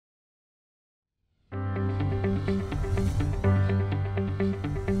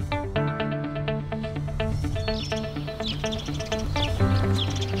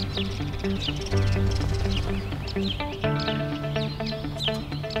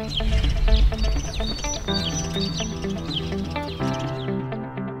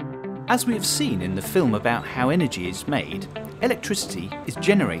As we have seen in the film about how energy is made, electricity is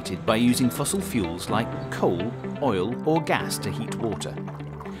generated by using fossil fuels like coal, oil or gas to heat water.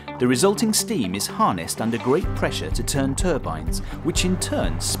 The resulting steam is harnessed under great pressure to turn turbines, which in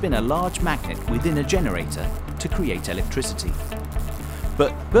turn spin a large magnet within a generator to create electricity.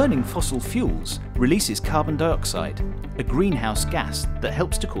 But burning fossil fuels releases carbon dioxide, a greenhouse gas that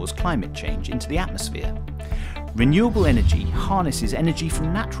helps to cause climate change into the atmosphere. Renewable energy harnesses energy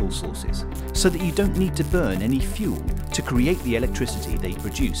from natural sources so that you don't need to burn any fuel to create the electricity they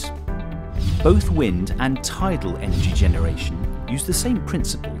produce. Both wind and tidal energy generation use the same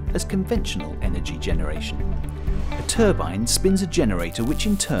principle as conventional energy generation. A turbine spins a generator which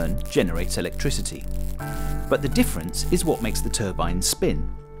in turn generates electricity. But the difference is what makes the turbine spin.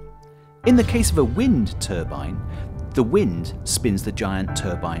 In the case of a wind turbine, the wind spins the giant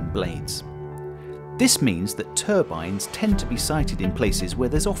turbine blades. This means that turbines tend to be sited in places where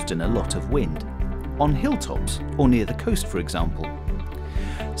there's often a lot of wind, on hilltops or near the coast, for example.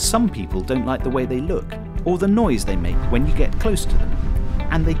 Some people don't like the way they look or the noise they make when you get close to them,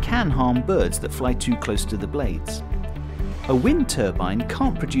 and they can harm birds that fly too close to the blades. A wind turbine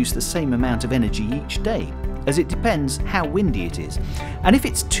can't produce the same amount of energy each day, as it depends how windy it is, and if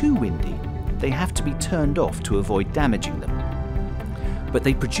it's too windy, they have to be turned off to avoid damaging them. But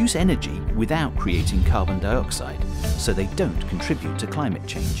they produce energy without creating carbon dioxide, so they don't contribute to climate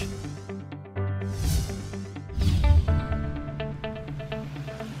change.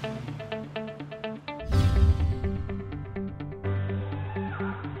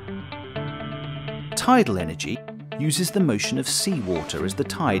 Tidal energy uses the motion of seawater as the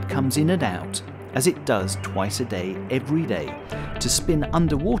tide comes in and out, as it does twice a day, every day, to spin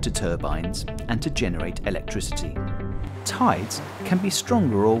underwater turbines and to generate electricity. Tides can be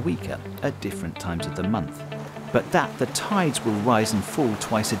stronger or weaker at different times of the month, but that the tides will rise and fall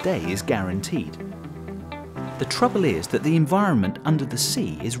twice a day is guaranteed. The trouble is that the environment under the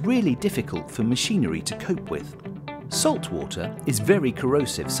sea is really difficult for machinery to cope with. Salt water is very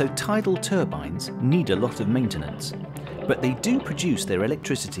corrosive, so tidal turbines need a lot of maintenance, but they do produce their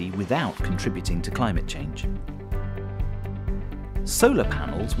electricity without contributing to climate change. Solar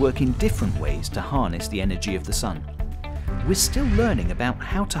panels work in different ways to harness the energy of the sun. We're still learning about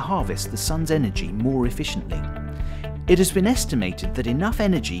how to harvest the sun's energy more efficiently. It has been estimated that enough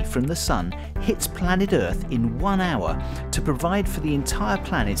energy from the sun hits planet Earth in 1 hour to provide for the entire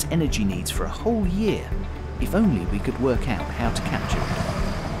planet's energy needs for a whole year, if only we could work out how to capture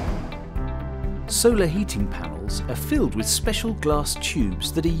it. Solar heating panels are filled with special glass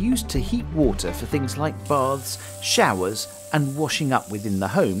tubes that are used to heat water for things like baths, showers and washing up within the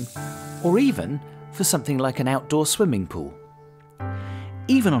home, or even for something like an outdoor swimming pool.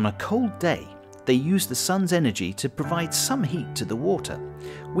 Even on a cold day, they use the sun's energy to provide some heat to the water,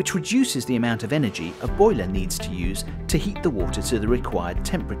 which reduces the amount of energy a boiler needs to use to heat the water to the required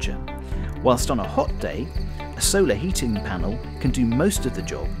temperature. Whilst on a hot day, a solar heating panel can do most of the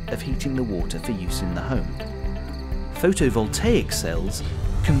job of heating the water for use in the home. Photovoltaic cells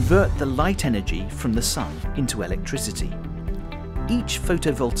convert the light energy from the sun into electricity. Each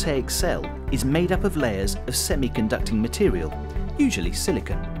photovoltaic cell is made up of layers of semiconducting material, usually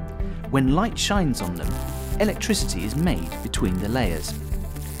silicon. When light shines on them, electricity is made between the layers.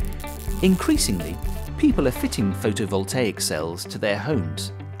 Increasingly, people are fitting photovoltaic cells to their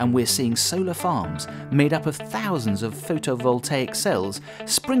homes, and we're seeing solar farms made up of thousands of photovoltaic cells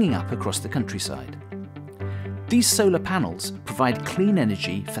springing up across the countryside. These solar panels provide clean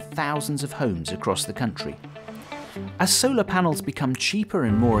energy for thousands of homes across the country. As solar panels become cheaper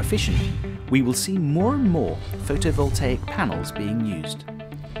and more efficient, we will see more and more photovoltaic panels being used.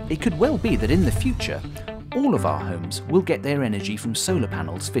 It could well be that in the future, all of our homes will get their energy from solar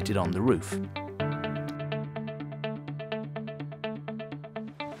panels fitted on the roof.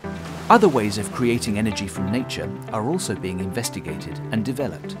 Other ways of creating energy from nature are also being investigated and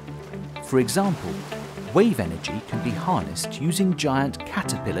developed. For example, wave energy can be harnessed using giant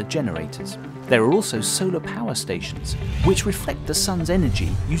caterpillar generators. There are also solar power stations, which reflect the sun's energy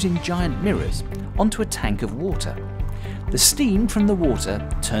using giant mirrors onto a tank of water. The steam from the water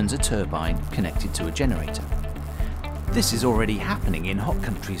turns a turbine connected to a generator. This is already happening in hot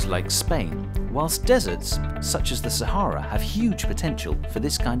countries like Spain, whilst deserts, such as the Sahara, have huge potential for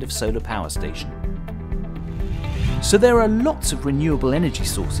this kind of solar power station. So there are lots of renewable energy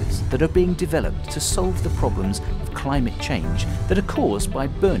sources that are being developed to solve the problems of climate change that are caused by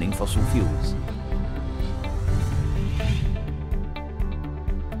burning fossil fuels.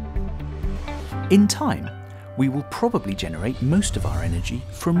 In time, we will probably generate most of our energy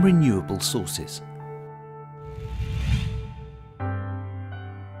from renewable sources.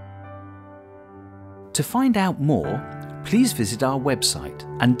 To find out more, please visit our website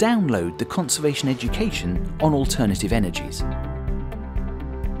and download the conservation education on alternative energies.